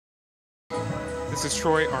This is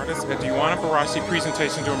Troy, artist at the Yoana Baraschi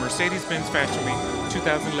presentation during Mercedes-Benz Fashion Week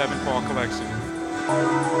 2011 Fall Collection.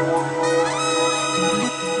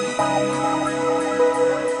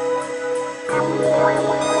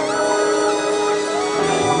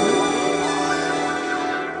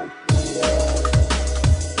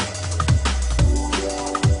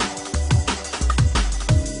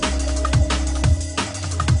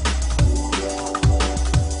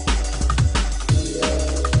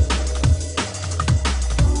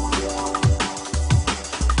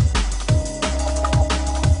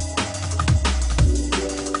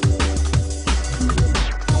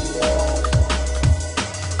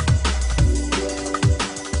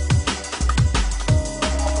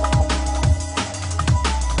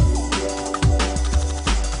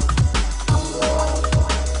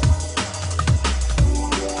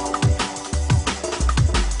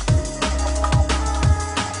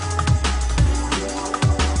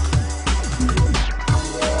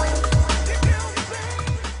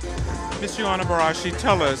 Miss Yoana Baraschi,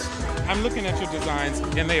 tell us, I'm looking at your designs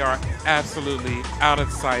and they are absolutely out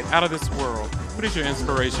of sight, out of this world. What is your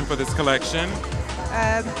inspiration for this collection?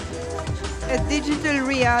 A digital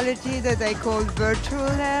reality that I call virtual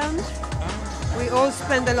land. Oh. We all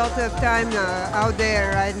spend a lot of time out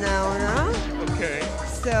there right now, no? Okay.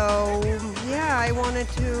 So, yeah, I wanted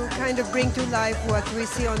to kind of bring to life what we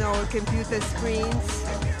see on our computer screens,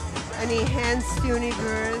 an enhanced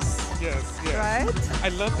universe. Yes, yes. Right? I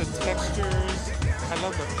love the textures, I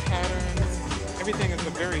love the patterns. Everything is a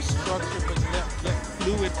very structured but yet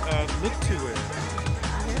fluid look to it.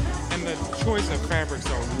 Yeah. And the choice of fabrics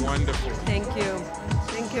are wonderful. Thank you.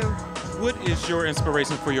 Thank you. What is your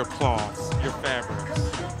inspiration for your cloths, your fabrics?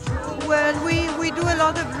 Well, we do a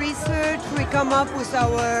lot of research. We come up with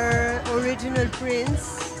our original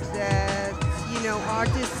prints that, you know,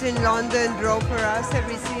 artists in London draw for us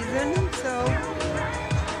every season. So,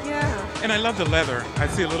 yeah. And I love the leather. I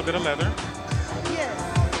see a little bit of leather.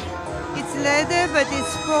 Yes. It's leather, but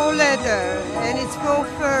it's faux leather. And it's faux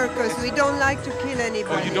fur because we don't like to kill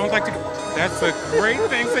anybody. Oh, you don't like to... That's a great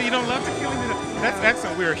thing. So you don't love to kill anybody. That's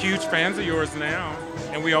excellent. We're huge fans of yours now.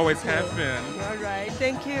 And we always have been. All right.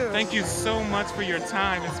 Thank you. Thank you so much for your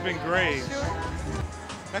time. It's been great. Sure.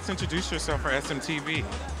 Let's introduce yourself for SMTV.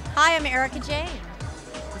 Hi, I'm Erika Jayne.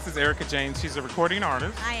 This is Erika Jayne. She's a recording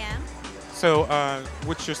artist. I am. So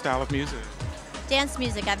what's your style of music? Dance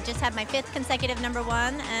music. I've just had my 5th consecutive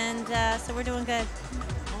 #1, and so we're doing good.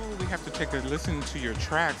 Oh, we have to take a listen to your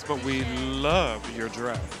tracks, but we love your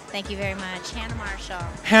dress. Thank you very much. Hannah Marshall.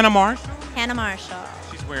 Hannah Marshall? Hannah Marshall.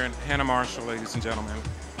 She's wearing Hannah Marshall, ladies and gentlemen.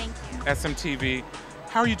 Thank you. SMTV.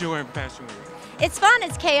 How are you doing Fashion Week? It's fun.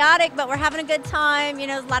 It's chaotic, but we're having a good time. You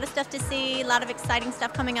know, a lot of stuff to see, a lot of exciting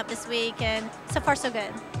stuff coming up this week, and so far so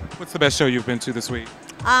good. What's the best show you've been to this week?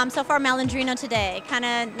 So far, Malandrino today kind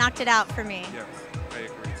of knocked it out for me. Yes, I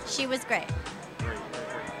agree. She was great. Great.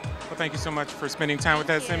 Well, thank you so much for spending time with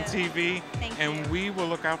Thank you. SMTV. Thank and you. we will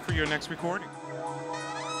look out for your next recording.